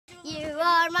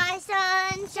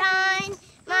sunshine,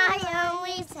 my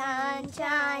only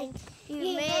sunshine.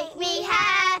 You make me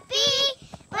happy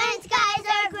when skies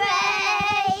are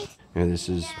gray. This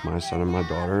is my son and my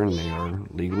daughter, and they are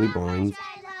legally blind.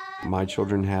 My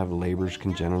children have Leber's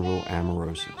congenital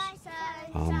amaurosis,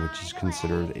 which is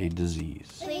considered a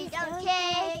disease. Please don't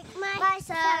take my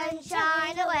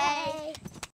sunshine away.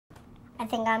 I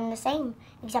think I'm the same,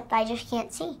 except I just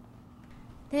can't see.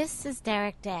 This is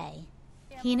Derek Day.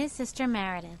 He and his sister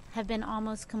Meredith have been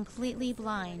almost completely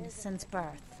blind since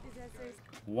birth.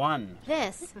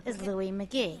 This is Louis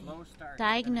McGee,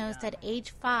 diagnosed at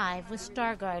age 5 with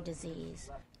Stargardt disease.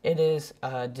 It is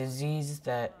a disease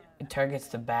that targets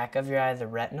the back of your eye, the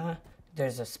retina.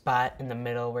 There's a spot in the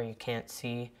middle where you can't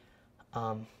see,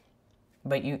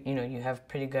 but you have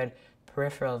pretty good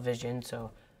peripheral vision, so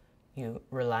you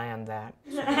rely on that.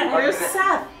 Here's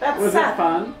Seth. Was Seth. It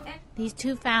fun? These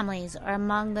two families are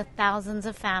among the thousands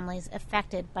of families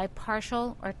affected by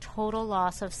partial or total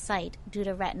loss of sight due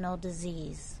to retinal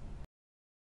disease.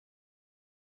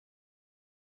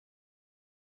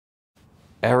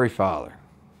 Every father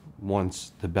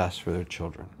wants the best for their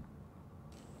children.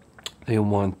 They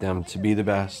want them to be the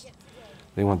best.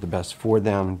 They want the best for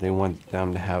them. They want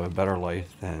them to have a better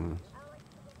life than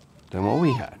what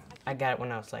we had. I got it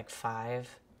when I was like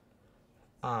 5.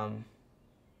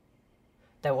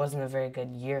 That wasn't a very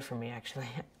good year for me, actually.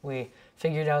 We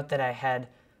figured out that I had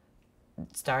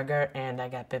Stargardt, and I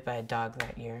got bit by a dog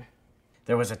that year.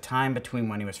 There was a time between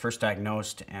when he was first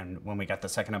diagnosed and when we got the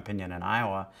second opinion in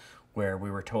Iowa where we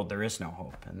were told there is no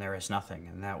hope and there is nothing,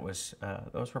 and that was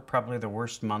those were probably the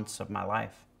worst months of my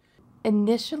life.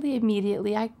 Initially,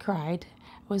 immediately, I cried.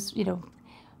 Was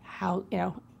how,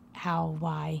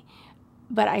 why?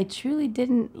 But I truly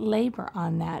didn't labor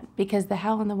on that because the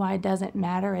how and the why doesn't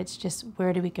matter. It's just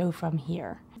where do we go from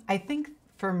here? I think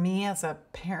for me as a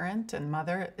parent and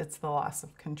mother, it's the loss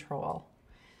of control.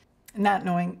 Not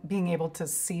knowing, being able to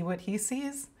see what he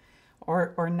sees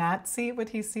or not see what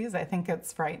he sees, I think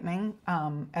it's frightening.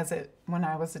 When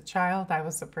I was a child, I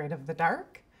was afraid of the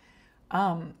dark.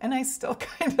 And I still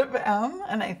kind of am.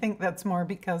 And I think that's more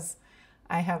because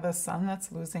I have a son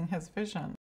that's losing his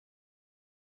vision.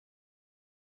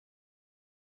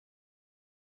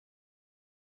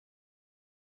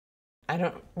 I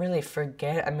don't really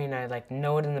forget. I mean, I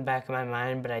know it in the back of my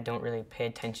mind, but I don't really pay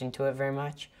attention to it very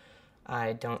much.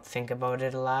 I don't think about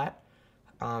it a lot.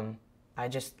 I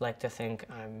just like to think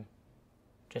I'm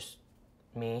just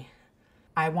me.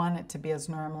 I want it to be as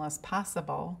normal as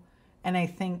possible. And I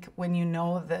think when you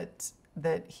know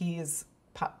that he's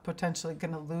potentially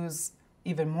going to lose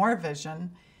even more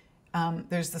vision,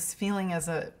 there's this feeling as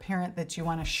a parent that you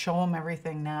want to show him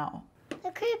everything now. The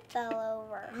creep fell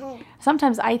over.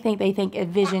 Sometimes I think they think a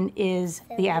vision is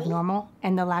the abnormal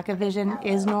and the lack of vision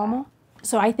is normal.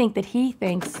 So I think that he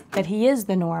thinks that he is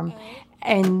the norm,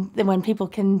 and then when people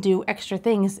can do extra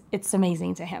things, it's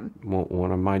amazing to him. Well,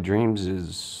 one of my dreams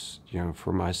is,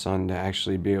 for my son to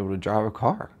actually be able to drive a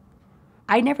car.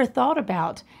 I never thought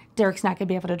about Derek's not going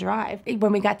to be able to drive.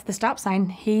 When we got to the stop sign,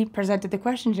 he presented the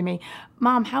question to me,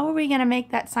 Mom, how are we going to make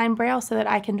that sign Braille so that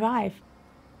I can drive?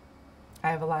 I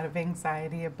have a lot of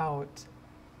anxiety about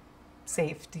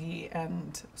safety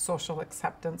and social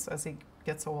acceptance as he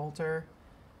gets older,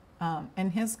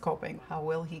 and his coping. How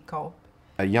will he cope?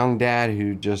 A young dad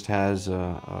who just has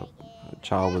a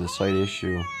child with a sight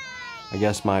issue, I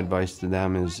guess my advice to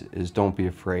them is don't be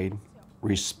afraid.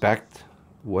 Respect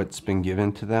what's been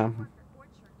given to them,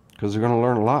 because they're going to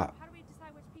learn a lot.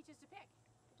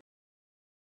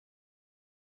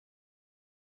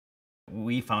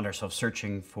 We found ourselves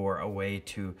searching for a way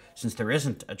to, since there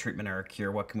isn't a treatment or a cure,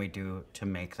 what can we do to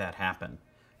make that happen?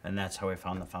 And that's how we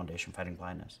found the Foundation Fighting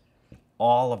Blindness.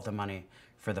 All of the money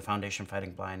for the Foundation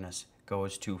Fighting Blindness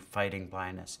goes to fighting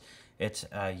blindness. It's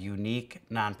a unique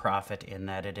nonprofit in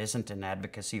that it isn't an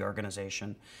advocacy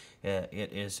organization.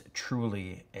 It is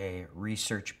truly a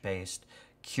research-based,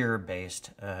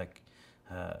 cure-based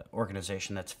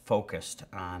organization that's focused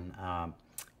on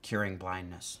curing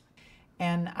blindness.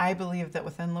 And I believe that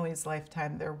within Louis'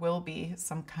 lifetime, there will be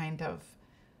some kind of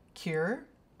cure,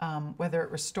 whether it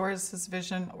restores his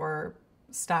vision or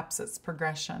stops its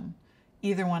progression.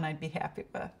 Either one I'd be happy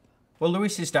with. Well, Louis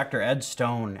sees Dr. Ed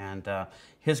Stone, and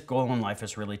his goal in life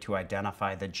is really to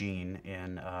identify the gene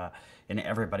in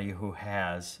everybody who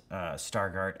has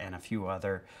Stargardt and a few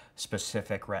other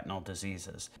specific retinal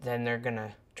diseases. Then they're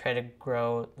gonna try to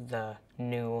grow the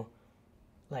new,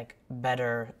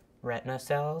 better retina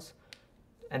cells,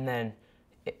 and then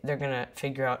they're gonna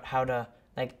figure out how to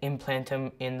implant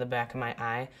them in the back of my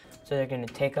eye. So they're gonna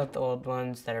take out the old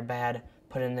ones that are bad,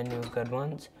 put in the new good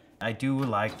ones, I do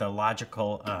like the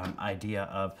logical idea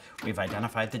of we've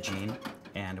identified the gene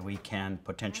and we can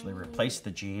potentially replace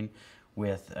the gene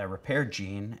with a repaired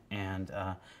gene and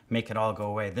make it all go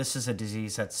away. This is a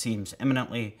disease that seems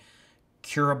eminently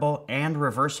curable and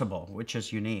reversible, which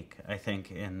is unique, I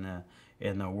think, in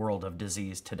the world of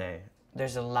disease today.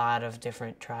 There's a lot of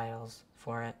different trials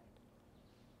for it,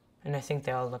 and I think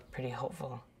they all look pretty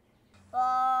hopeful.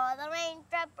 For the rain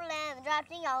and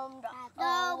dropping on drop.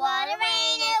 Oh, what a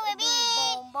rain it would be.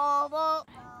 Boom, boom,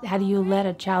 boom. How do you let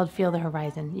a child feel the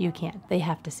horizon? You can't. They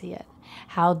have to see it.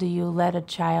 How do you let a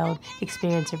child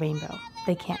experience a rainbow?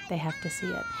 They can't. They have to see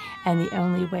it. And the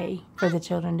only way for the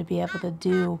children to be able to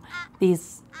do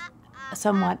these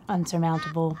somewhat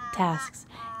unsurmountable tasks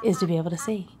is to be able to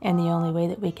see. And the only way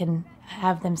that we can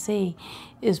have them see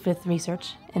is with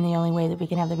research. And the only way that we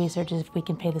can have the research is if we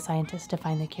can pay the scientists to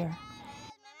find the cure.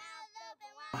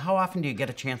 How often do you get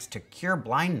a chance to cure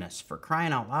blindness, for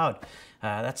crying out loud?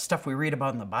 That's stuff we read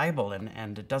about in the Bible,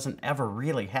 and it doesn't ever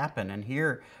really happen. And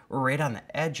here, we're right on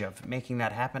the edge of making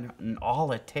that happen, and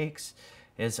all it takes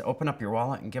is open up your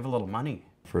wallet and give a little money.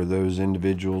 For those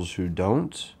individuals who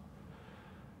don't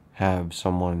have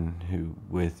someone who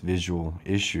with visual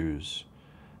issues,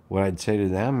 what I'd say to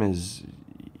them is,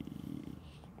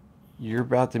 you're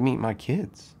about to meet my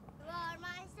kids. You are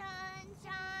my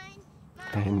sunshine,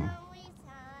 my And only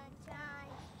sunshine.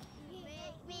 You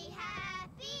make me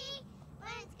happy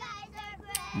when skies are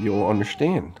gray. you'll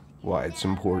understand why it's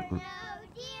important Oh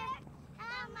dear,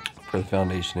 how much for the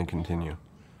foundation to continue.